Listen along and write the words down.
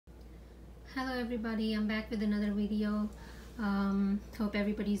Hello everybody, I'm back with another video. Hope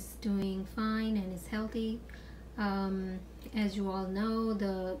everybody's doing fine and is healthy. As you all know,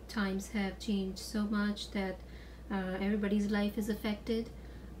 the times have changed so much that everybody's life is affected.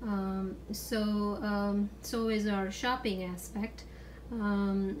 So is our shopping aspect.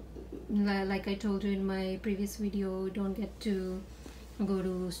 Like I told you in my previous video, don't get to go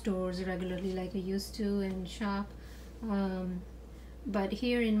to stores regularly like I used to and shop. But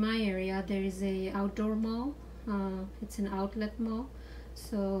here in my area there is a outdoor mall. It's an outlet mall,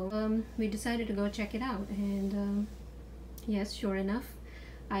 so we decided to go check it out, and yes, sure enough,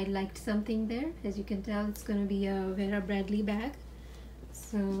 I liked something there. As you can tell, it's gonna be a Vera Bradley bag,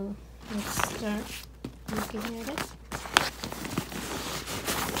 so let's start looking at it.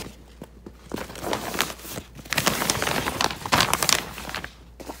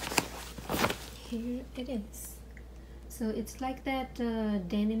 Here it is. So it's like that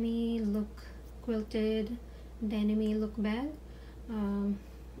denim-y look, quilted denim-y look bag.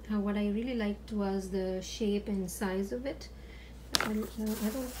 What I really liked was the shape and size of it. I don't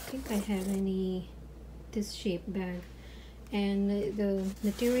think I have any this shape bag, and the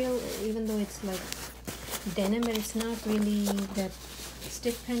material, even though it's like denim, but it's not really that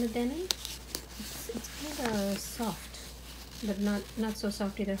stiff kind of denim. It's kind of soft, but not so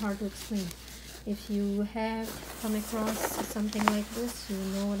soft either. Hard to explain. If you have come across something like this, you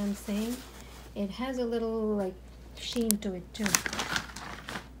know what I'm saying. It has a little like sheen to it too. I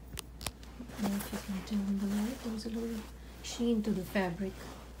don't know if you can tell in the light, there's a little sheen to the fabric.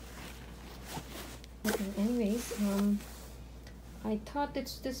 Okay, anyways, I thought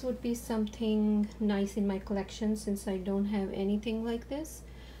that this would be something nice in my collection since I don't have anything like this.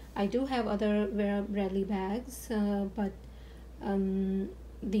 I do have other Vera Bradley bags, but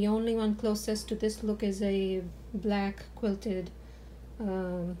the only one closest to this look is a black quilted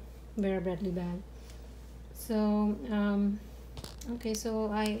Vera Bradley bag. So okay,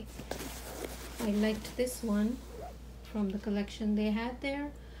 so I liked this one from the collection they had there.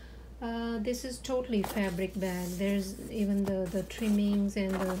 This is totally fabric bag. There's even the trimmings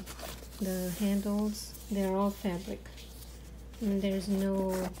and the handles, they're all fabric, and there's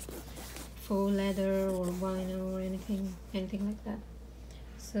no faux leather or vinyl or anything like that.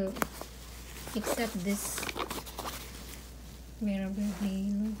 So, except this Vera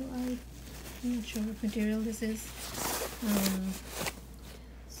Bradley logo, I'm not sure what material this is.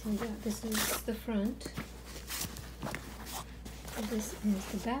 So yeah, this is the front, this is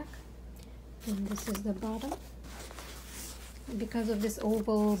the back, and this is the bottom. Because of this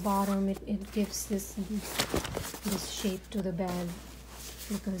oval bottom, it gives this shape to the bag,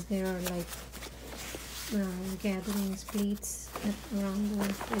 because there are like gathering pleats around the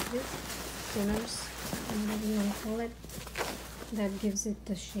edges, pillars, whatever you want to call it. That gives it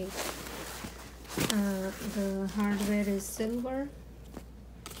the shape. The hardware is silver,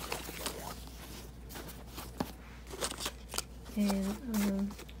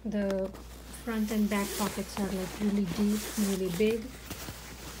 and the front and back pockets are like really deep, really big.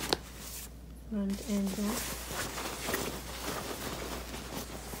 Front and back.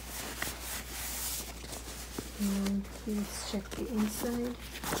 Let's check the inside.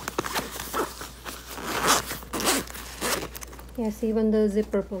 Yes, even the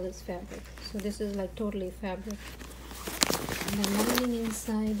zipper pull is fabric. So this is like totally fabric. And the lining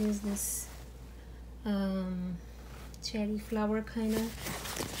inside is this cherry flower kind of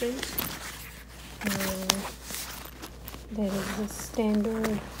print. There is this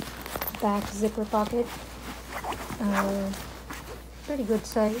standard back zipper pocket. Pretty good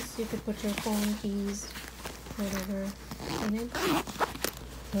size. You could put your phone, keys, whatever in it.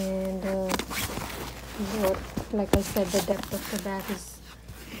 And like I said, the depth of the back is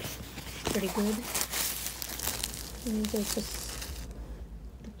pretty good. And there's just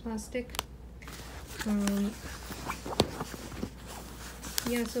the plastic.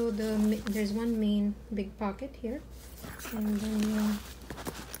 Yeah, so there's one main big pocket here, and then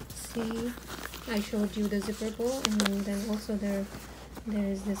see, I showed you the zipper pull, and then also there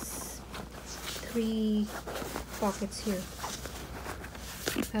is this 3 pockets here,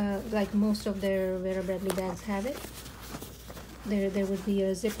 like most of their Vera Bradley bags have it. There would be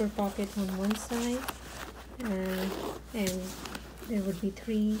a zipper pocket on one side, and there would be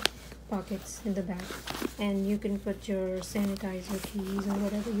 3 pockets in the back, and you can put your sanitizer, keys, or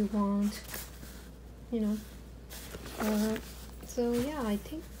whatever you want, you know. So yeah, I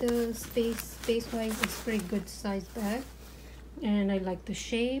think the space wise it's pretty good size bag, and I like the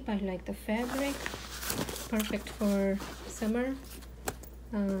shape, I like the fabric, perfect for summer.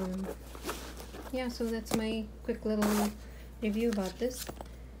 Yeah, so that's my quick little review about this.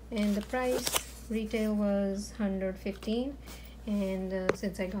 and the price retail was $115, and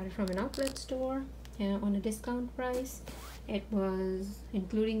since I got it from an outlet store on a discount price, it was,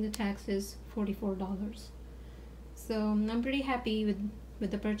 including the taxes, $44. So I'm pretty happy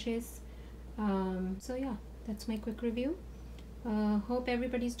with the purchase. So yeah, that's my quick review. Hope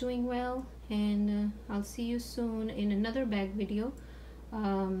everybody's doing well, and I'll see you soon in another bag video.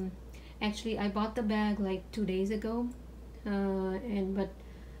 Actually, I bought the bag like 2 days ago, but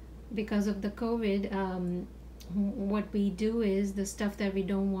because of the COVID, what we do is the stuff that we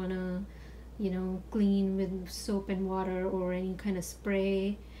don't want to, clean with soap and water or any kind of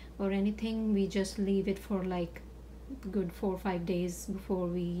spray or anything, we just leave it for like good 4 or 5 days before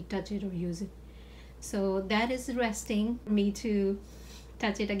we touch it or use it. So that is resting for me to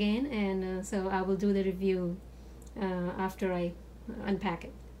touch it again, and so I will do the review after I unpack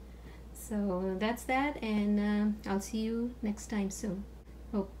it. So that's that, and I'll see you next time soon.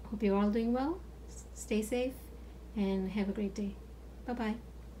 Hope you're all doing well. Stay safe and have a great day. Bye bye.